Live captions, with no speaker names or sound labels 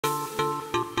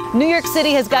New York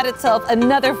City has got itself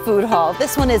another food hall.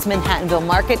 This one is Manhattanville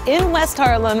Market in West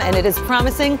Harlem, and it is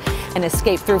promising an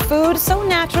escape through food, so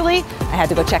naturally, I had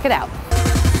to go check it out.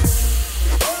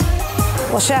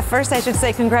 Well, Chef, first I should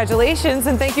say congratulations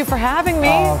and thank you for having me.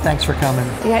 Oh, thanks for coming.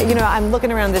 Yeah, you know, I'm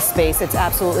looking around this space. It's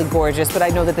absolutely gorgeous, but I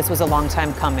know that this was a long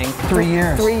time coming. 3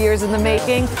 years. 3 years in the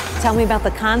making. Tell me about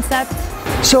the concept.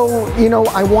 So, you know,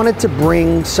 I wanted to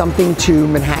bring something to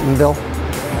Manhattanville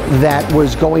that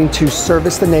was going to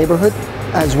service the neighborhood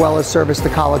as well as service the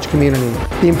college community.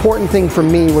 The important thing for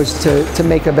me was to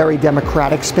make a very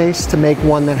democratic space, to make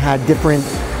one that had different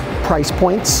price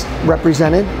points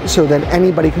represented so that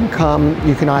anybody can come.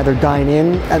 You can either dine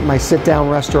in at my sit-down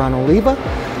restaurant Oliva,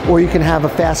 or you can have a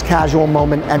fast casual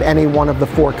moment at any one of the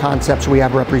 4 concepts we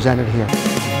have represented here.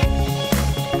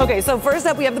 Okay, so first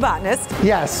up we have the botanist.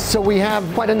 Yes, so we have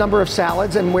quite a number of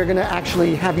salads, and we're gonna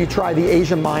actually have you try the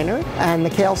Asia Minor and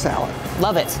the kale salad.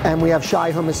 Love it. And we have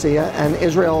Shai Hummusiyah, and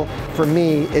Israel, for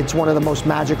me, it's one of the most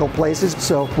magical places.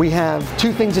 So we have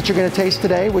 2 things that you're gonna taste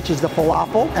today, which is the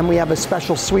falafel, and we have a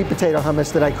special sweet potato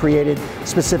hummus that I created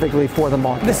specifically for the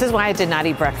market. This is why I did not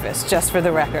eat breakfast, just for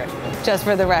the record. Just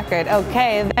for the record.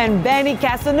 Okay, and Benny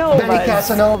Casanovas. Benny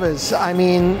Casanovas. I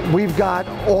mean, we've got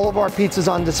all of our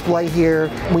pizzas on display here.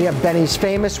 We have Benny's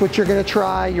Famous, which you're gonna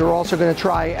try. You're also gonna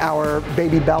try our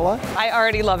Baby Bella. I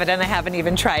already love it, and I haven't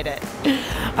even tried it.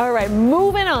 All right,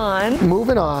 moving on.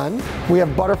 Moving on, we have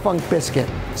Butterfunk Biscuit.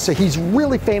 So he's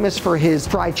really famous for his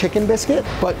fried chicken biscuit,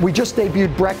 but we just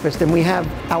debuted breakfast, and we have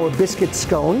our biscuit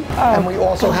scone, and we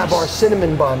also have our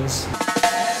cinnamon buns.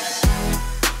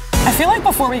 I feel like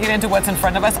before we get into what's in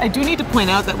front of us, I do need to point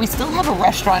out that we still have a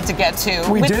restaurant to get to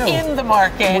within the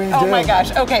market. Oh my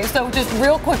gosh. Okay, so just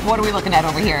real quick, what are we looking at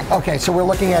over here? Okay, so we're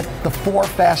looking at the 4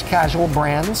 fast casual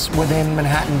brands within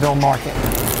Manhattanville Market.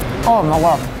 Oh, my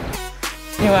love.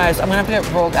 You guys, I'm gonna have to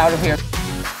get rolled out of here.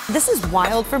 This is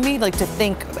wild for me, like to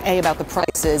think A, about the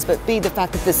prices, but B, the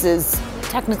fact that this is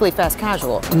technically fast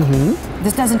casual. Mm-hmm.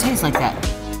 This doesn't taste like that.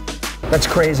 That's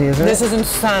crazy, isn't it? This is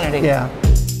insanity. Yeah.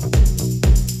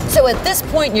 So at this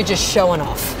point, you're just showing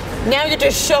off. Now you're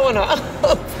just showing off.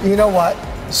 You know what?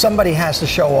 Somebody has to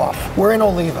show off. We're in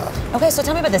Oliva. Okay, so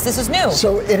tell me about this. This is new.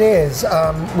 So it is.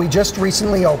 We just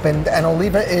recently opened, and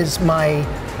Oliva is my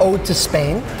ode to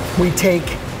Spain. We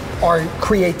take our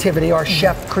creativity, our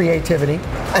chef creativity,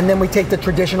 and then we take the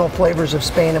traditional flavors of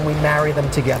Spain and we marry them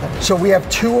together. So we have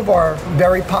 2 of our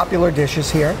very popular dishes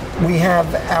here. We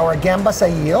have our gambas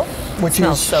ajillo, which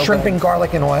is shrimp and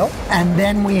garlic and oil. And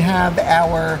then we have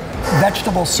our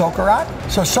vegetable socarrat.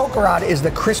 So socarrat is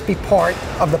the crispy part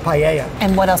of the paella.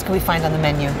 And what else can we find on the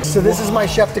menu? So this is my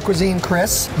chef de cuisine,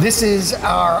 Chris. This is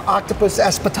our octopus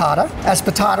espetada.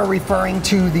 Espetada referring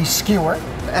to the skewer.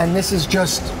 And this is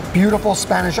just beautiful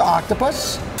Spanish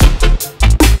octopus.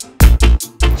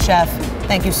 Chef,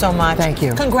 thank you so much. Thank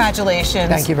you. Congratulations.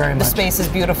 Thank you very much. The space is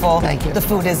beautiful. Thank you. The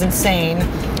food is insane.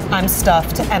 I'm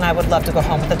stuffed, and I would love to go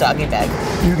home with a doggy bag.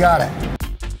 You got it.